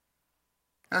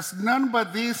as none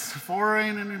but these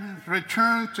foreign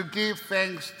returned to give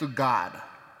thanks to God.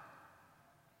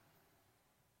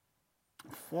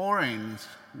 Foreigners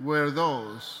were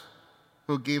those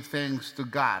who give thanks to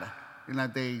God in a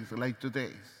day like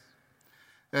today's.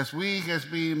 As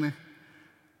the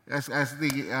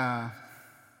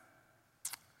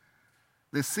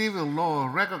civil law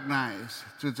recognized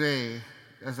today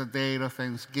as a day of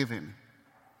thanksgiving,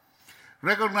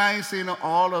 recognizing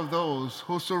all of those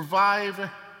who survived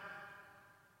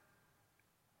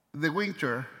the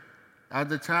winter at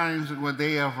the times when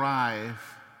they arrived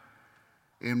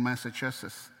in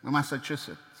Massachusetts.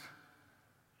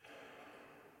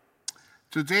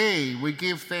 Today, we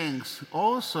give thanks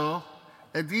also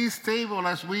at this table,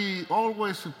 as we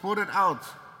always put it out,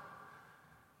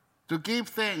 to give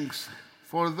thanks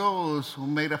for those who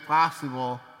made it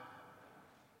possible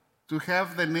to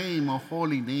have the name of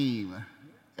Holy Name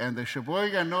and the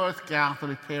Sheboygan North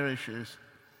Catholic parishes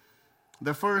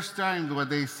the first time when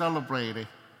they celebrated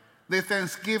the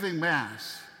Thanksgiving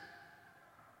Mass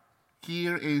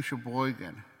here in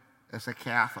Sheboygan as a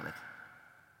Catholic.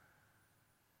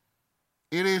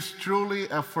 It is truly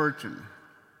a fortune.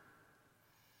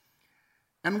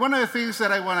 And one of the things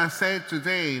that I want to say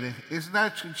today is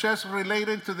not just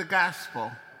related to the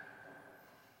gospel,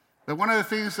 but one of the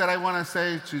things that I want to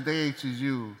say today to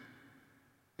you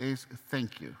is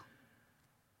thank you.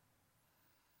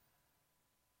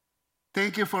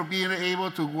 Thank you for being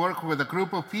able to work with a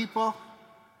group of people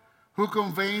who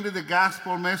conveyed the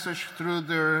gospel message through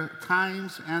their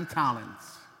times and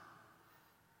talents.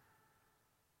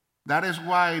 That is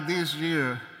why this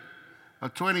year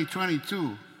of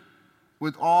 2022,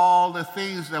 with all the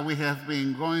things that we have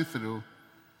been going through,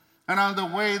 and on the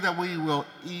way that we will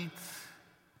eat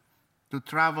to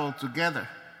travel together,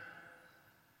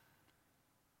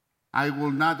 I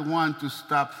will not want to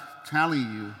stop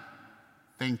telling you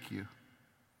thank you.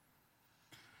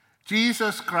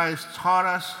 Jesus Christ taught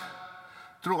us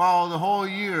throughout the whole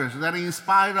years that in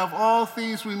spite of all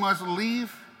things we must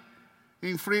live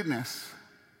in freedom,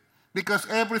 because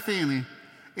everything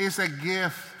is a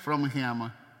gift from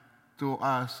him to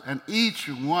us, and each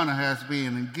one has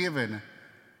been given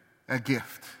a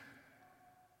gift.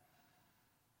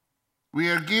 We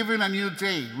are given a new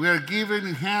day. We are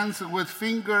given hands with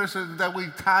fingers that we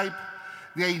type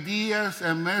the ideas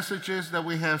and messages that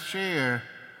we have shared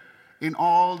in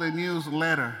all the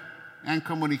newsletter and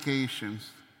communications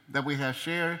that we have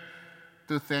shared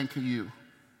to thank you,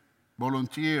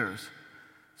 volunteers,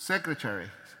 secretaries,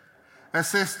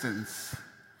 assistants,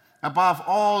 above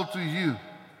all to you,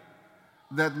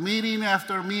 that meeting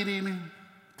after meeting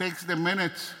takes the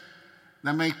minutes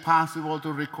that make possible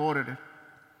to record it,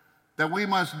 that we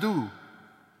must do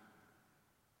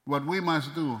what we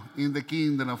must do in the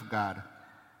kingdom of God.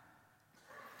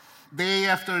 Day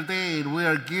after day, we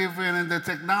are given the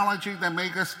technology that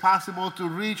makes us possible to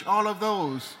reach all of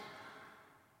those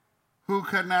who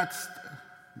cannot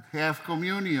have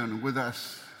communion with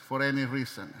us for any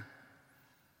reason.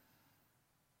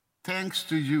 Thanks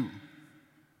to you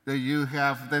that you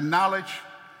have the knowledge,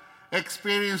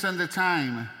 experience, and the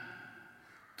time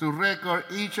to record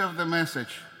each of the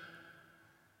message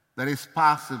that is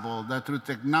possible, that through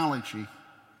technology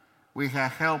we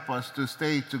have helped us to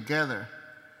stay together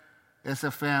as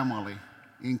a family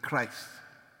in Christ.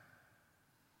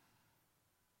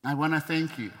 I want to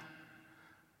thank you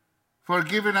for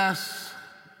giving us,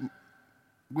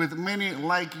 with many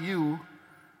like you,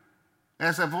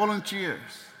 as a volunteers,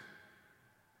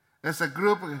 as a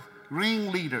group of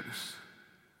ringleaders.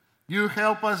 You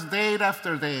help us day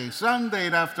after day,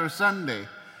 Sunday after Sunday.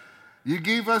 You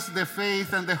give us the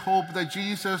faith and the hope that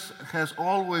Jesus has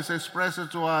always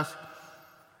expressed to us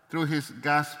through his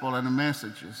gospel and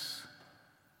messages.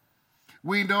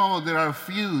 We know there are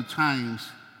few times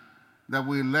that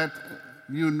we let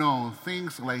you know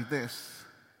things like this.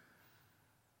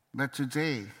 But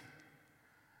today,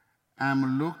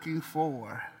 I'm looking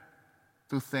forward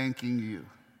to thanking you.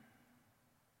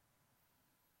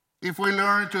 If we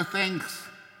learn to thank,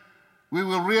 we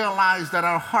will realize that in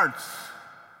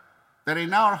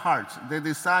our hearts, the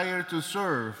desire to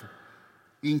serve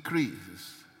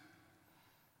increases.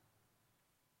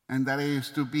 And that is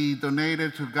to be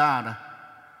donated to God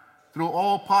through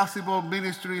all possible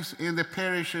ministries in the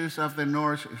parishes of the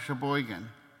North Sheboygan.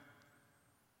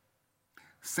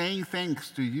 Saying thanks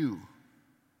to you,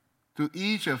 to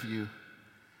each of you,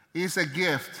 is a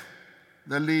gift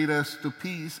that leads us to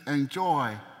peace and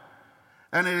joy.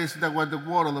 And it is that what the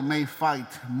world may fight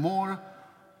more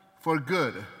for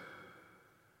good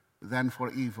than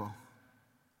for evil.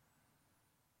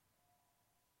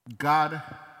 God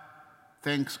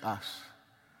thanks us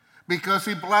because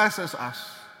He blesses us.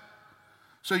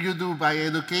 So you do by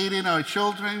educating our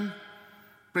children,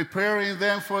 preparing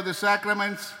them for the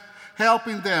sacraments,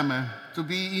 helping them to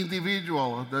be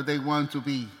individual that they want to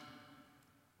be.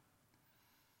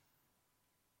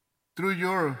 Through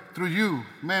you,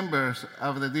 members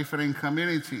of the different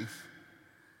communities,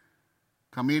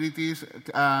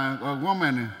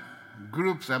 women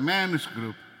groups, a men's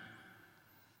group,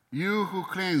 you who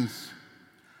cleanse,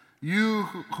 you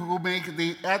who make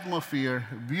the atmosphere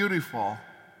beautiful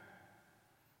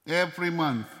every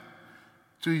month,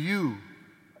 to you,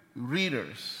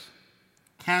 readers,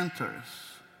 cantors,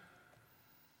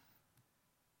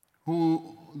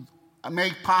 who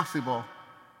make possible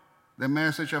the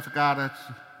message of God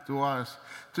to us,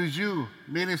 to you,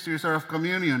 ministers of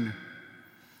communion,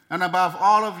 and above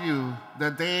all of you,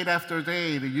 that day after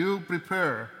day, you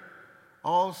prepare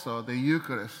also the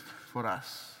Eucharist for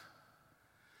us.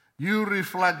 You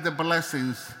reflect the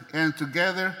blessings, and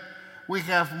together we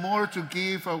have more to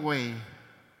give away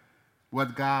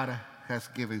what God has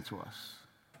given to us.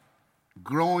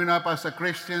 Growing up as a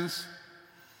Christians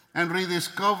and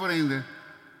rediscovering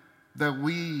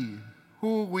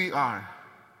who we are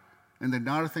in the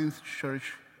Northern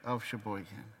Church of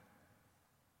Sheboygan.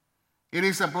 It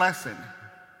is a blessing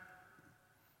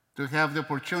to have the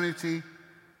opportunity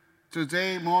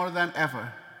today more than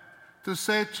ever to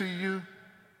say to you,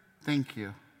 thank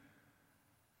you.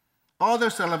 Other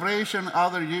celebration,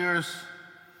 other years,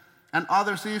 and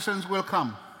other seasons will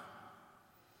come.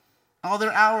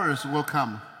 Other hours will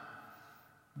come.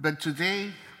 But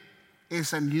today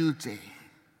is a new day.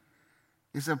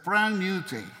 It's a brand new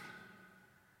day.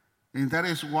 And that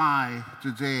is why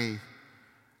today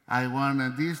I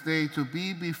want this day to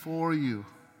be before you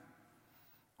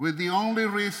with the only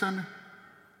reason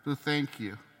to thank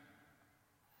you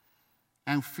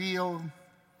and feel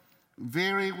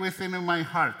very within my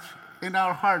heart, in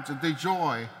our hearts, the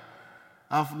joy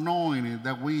of knowing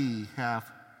that we have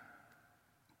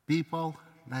people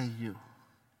like you.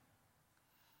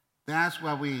 That's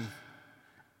why we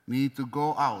need to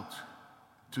go out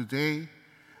today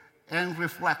and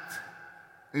reflect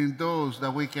in those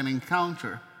that we can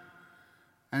encounter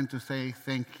and to say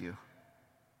thank you.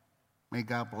 May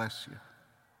God bless you.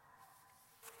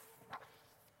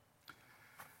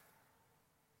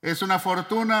 Es una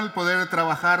fortuna el poder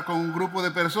trabajar con un grupo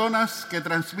de personas que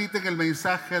transmiten el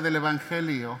mensaje del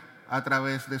Evangelio a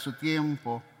través de su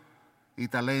tiempo y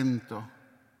talento.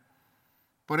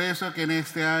 Por eso que en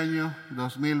este año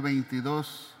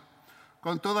 2022,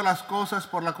 con todas las cosas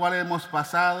por las cuales hemos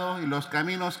pasado y los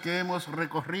caminos que hemos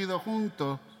recorrido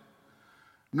juntos,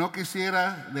 no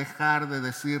quisiera dejar de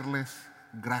decirles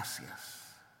gracias.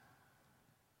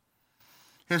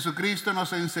 Jesucristo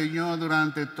nos enseñó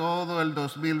durante todo el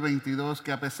 2022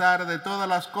 que a pesar de todas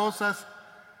las cosas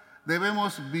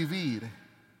debemos vivir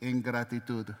en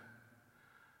gratitud,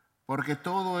 porque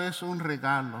todo es un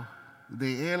regalo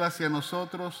de Él hacia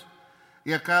nosotros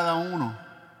y a cada uno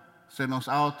se nos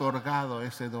ha otorgado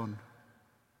ese don.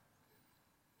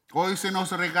 Hoy se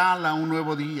nos regala un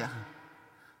nuevo día,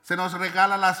 se nos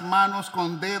regala las manos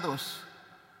con dedos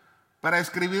para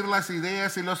escribir las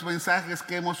ideas y los mensajes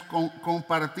que hemos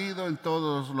compartido en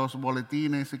todos los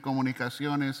boletines y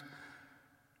comunicaciones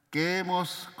que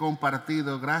hemos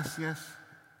compartido gracias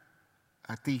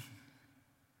a ti,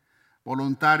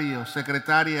 voluntario,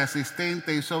 secretaria,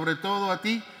 asistente y sobre todo a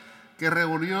ti que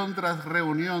reunión tras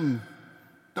reunión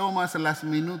tomas las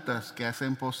minutas que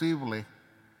hacen posible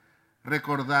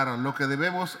recordar lo que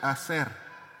debemos hacer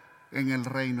en el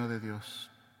reino de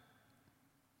Dios.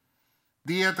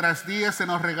 Día tras día se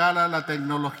nos regala la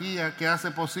tecnología que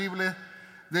hace posible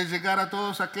de llegar a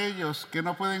todos aquellos que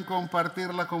no pueden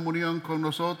compartir la comunión con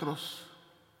nosotros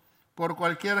por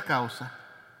cualquier causa.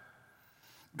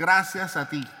 Gracias a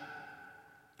ti,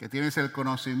 que tienes el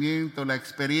conocimiento, la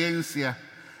experiencia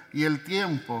y el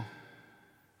tiempo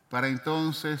para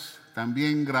entonces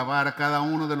también grabar cada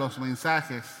uno de los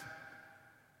mensajes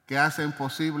que hacen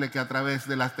posible que a través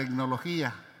de la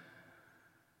tecnología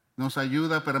nos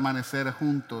ayuda a permanecer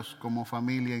juntos como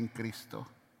familia en Cristo.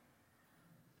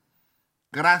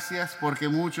 Gracias porque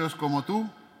muchos como tú,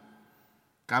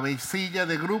 cabecilla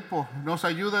de grupo, nos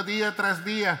ayuda día tras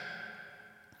día,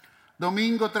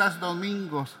 domingo tras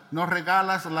domingo, nos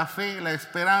regalas la fe, la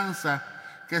esperanza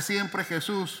que siempre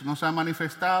Jesús nos ha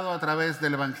manifestado a través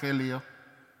del Evangelio.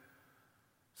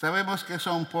 Sabemos que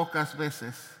son pocas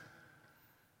veces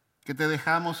que te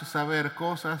dejamos saber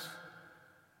cosas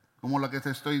como la que te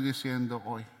estoy diciendo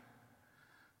hoy.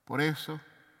 Por eso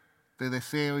te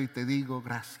deseo y te digo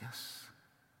gracias.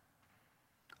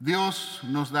 Dios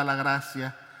nos da la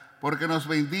gracia porque nos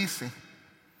bendice,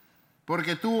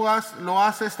 porque tú lo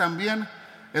haces también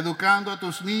educando a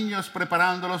tus niños,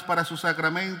 preparándolos para su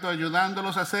sacramento,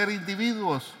 ayudándolos a ser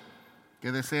individuos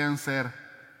que desean ser.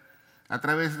 A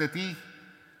través de ti,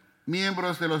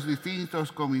 miembros de los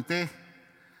distintos comités,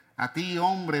 a ti,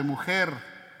 hombre, mujer,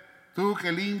 tú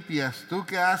que limpias, tú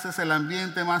que haces el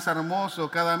ambiente más hermoso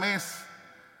cada mes,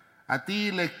 a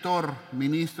ti, lector,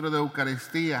 ministro de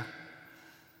Eucaristía,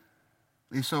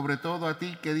 y sobre todo a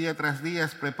ti que día tras día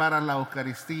preparas la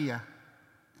Eucaristía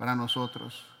para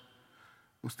nosotros.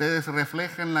 Ustedes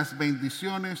reflejan las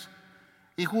bendiciones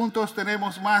y juntos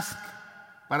tenemos más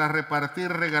para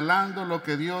repartir regalando lo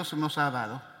que Dios nos ha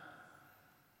dado.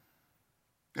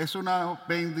 Es una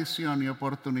bendición y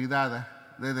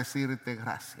oportunidad de decirte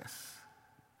gracias.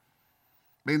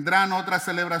 Vendrán otras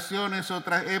celebraciones,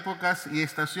 otras épocas y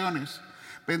estaciones.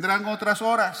 Vendrán otras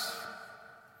horas,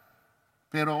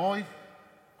 pero hoy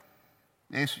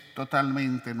es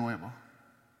totalmente nuevo.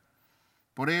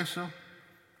 Por eso,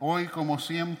 hoy como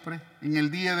siempre, en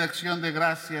el Día de Acción de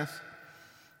Gracias,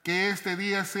 que este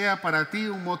día sea para ti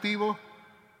un motivo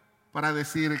para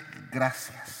decir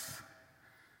gracias.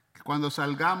 Que cuando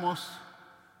salgamos,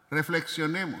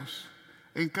 reflexionemos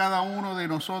en cada uno de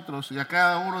nosotros y a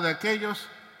cada uno de aquellos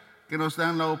que nos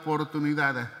dan la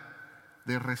oportunidad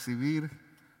de recibir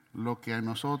lo que a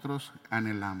nosotros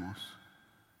anhelamos.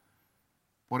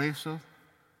 Por eso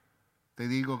te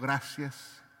digo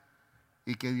gracias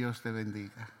y que Dios te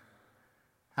bendiga.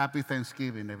 Happy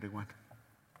Thanksgiving, everyone.